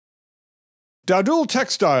Dahdoul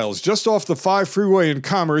Textiles, just off the 5 freeway in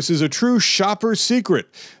Commerce, is a true shopper's secret.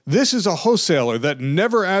 This is a wholesaler that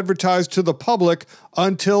never advertised to the public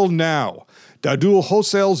until now. Dahdoul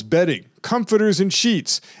wholesales bedding, comforters and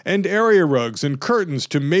sheets, and area rugs and curtains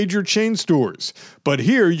to major chain stores. But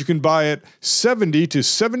here you can buy at 70 to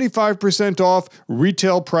 75% off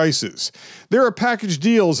retail prices. There are package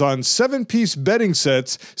deals on 7-piece bedding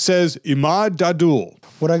sets, says Imad Dahdoul.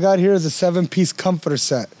 What I got here is a 7-piece comforter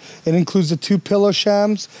set. It includes the 2 pillow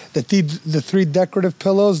shams, the 3 decorative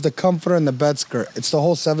pillows, the comforter, and the bed skirt. It's the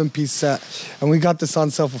whole 7-piece set, and we got this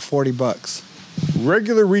on sale for 40 bucks.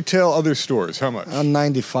 Regular retail other stores, how much?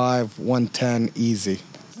 95, 110, easy.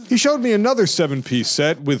 He showed me another 7-piece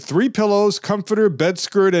set with 3 pillows, comforter, bed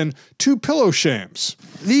skirt, and 2 pillow shams.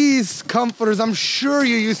 These comforters, I'm sure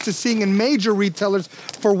you're used to seeing in major retailers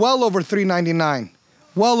for well over $3.99.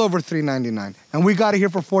 Well over $3.99. And we got it here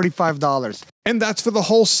for $45. And that's for the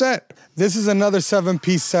whole set. This is another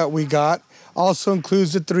 7-piece set we got. Also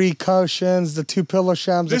includes the 3 cushions, the 2 pillow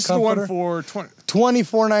shams, this the comforter. This is the one for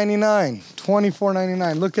 $24.99.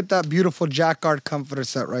 $24.99. Look at that beautiful jacquard comforter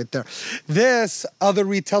set right there. This, other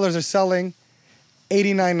retailers are selling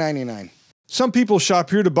 $89.99. Some people shop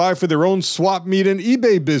here to buy for their own swap meet and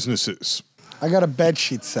eBay businesses. I got a bed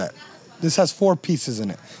sheet set. This has 4 pieces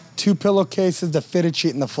in it. 2 pillowcases, the fitted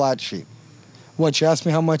sheet, and the flat sheet. What, you asked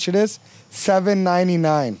me how much it is?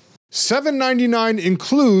 $7.99. $7.99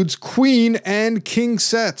 includes queen and king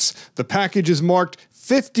sets. The package is marked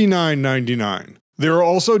 $59.99. There are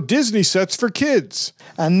also Disney sets for kids.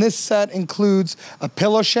 And this set includes a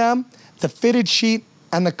pillow sham, the fitted sheet,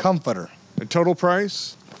 and the comforter. The total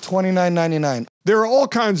price? $29.99. There are all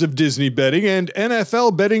kinds of Disney bedding and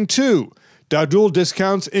NFL bedding too. Dahdoul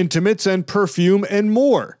discounts intimates and perfume and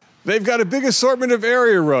more. They've got a big assortment of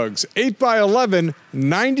area rugs, 8x11,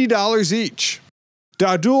 $90 each.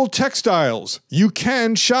 Dahdoul Textiles. You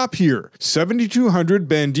can shop here. 7200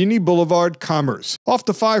 Bandini Boulevard, Commerce. Off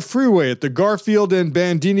the 5 freeway at the Garfield and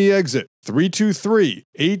Bandini exit.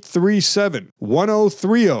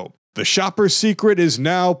 323-837-1030. The shopper's secret is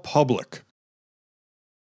now public.